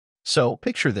So,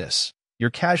 picture this. You're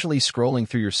casually scrolling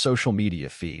through your social media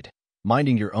feed,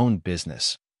 minding your own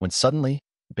business, when suddenly,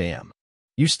 bam,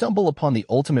 you stumble upon the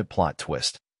ultimate plot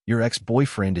twist. Your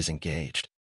ex-boyfriend is engaged.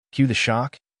 Cue the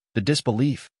shock, the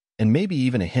disbelief, and maybe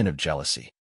even a hint of jealousy.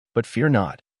 But fear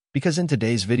not, because in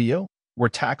today's video, we're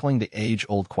tackling the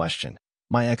age-old question.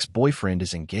 My ex-boyfriend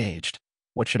is engaged.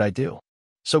 What should I do?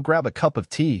 So grab a cup of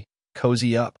tea,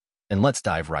 cozy up, and let's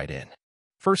dive right in.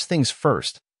 First things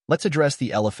first, let's address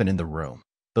the elephant in the room,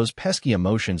 those pesky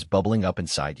emotions bubbling up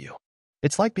inside you.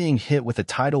 It's like being hit with a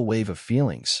tidal wave of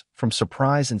feelings, from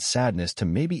surprise and sadness to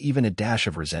maybe even a dash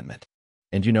of resentment.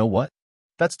 And you know what?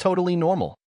 That's totally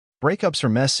normal. Breakups are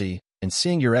messy, and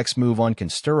seeing your ex move on can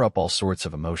stir up all sorts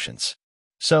of emotions.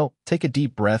 So, take a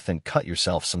deep breath and cut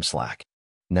yourself some slack.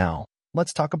 Now,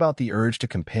 let's talk about the urge to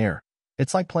compare.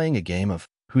 It's like playing a game of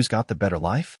who's got the better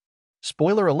life?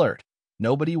 Spoiler alert,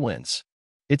 nobody wins.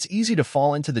 It's easy to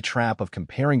fall into the trap of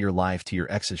comparing your life to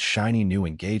your ex's shiny new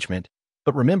engagement,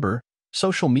 but remember,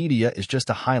 social media is just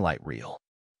a highlight reel.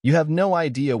 You have no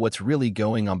idea what's really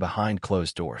going on behind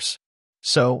closed doors.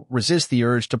 So, resist the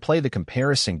urge to play the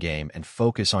comparison game and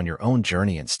focus on your own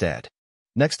journey instead.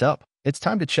 Next up, it's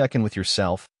time to check in with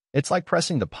yourself. It's like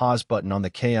pressing the pause button on the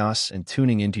chaos and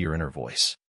tuning into your inner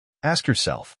voice. Ask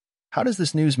yourself, how does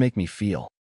this news make me feel?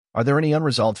 Are there any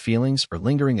unresolved feelings or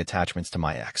lingering attachments to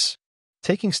my ex?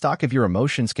 Taking stock of your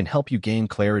emotions can help you gain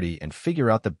clarity and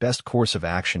figure out the best course of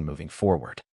action moving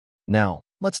forward. Now,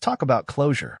 let's talk about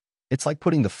closure. It's like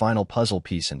putting the final puzzle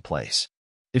piece in place.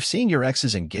 If seeing your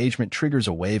ex's engagement triggers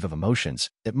a wave of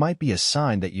emotions, it might be a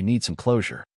sign that you need some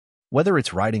closure. Whether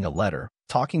it's writing a letter,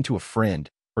 talking to a friend,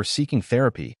 or seeking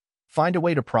therapy, find a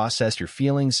way to process your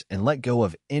feelings and let go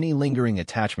of any lingering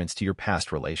attachments to your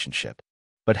past relationship.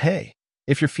 But hey,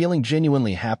 if you're feeling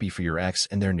genuinely happy for your ex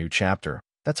and their new chapter,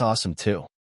 that's awesome too.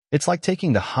 It's like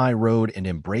taking the high road and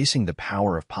embracing the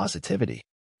power of positivity.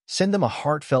 Send them a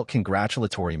heartfelt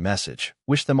congratulatory message,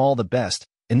 wish them all the best,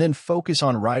 and then focus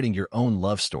on writing your own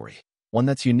love story, one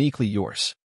that's uniquely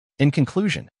yours. In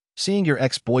conclusion, seeing your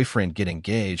ex-boyfriend get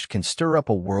engaged can stir up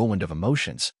a whirlwind of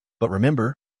emotions, but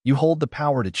remember, you hold the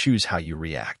power to choose how you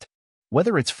react.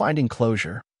 Whether it's finding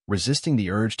closure, resisting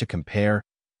the urge to compare,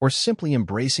 or simply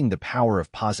embracing the power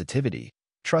of positivity,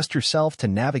 trust yourself to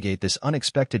navigate this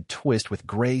unexpected twist with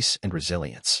grace and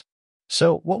resilience.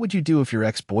 So, what would you do if your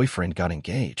ex-boyfriend got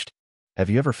engaged? Have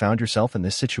you ever found yourself in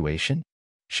this situation?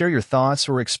 Share your thoughts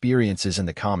or experiences in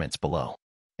the comments below.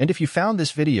 And if you found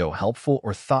this video helpful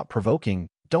or thought-provoking,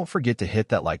 don't forget to hit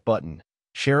that like button,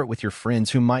 share it with your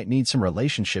friends who might need some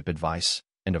relationship advice,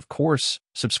 and of course,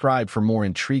 subscribe for more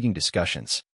intriguing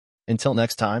discussions. Until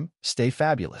next time, stay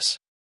fabulous.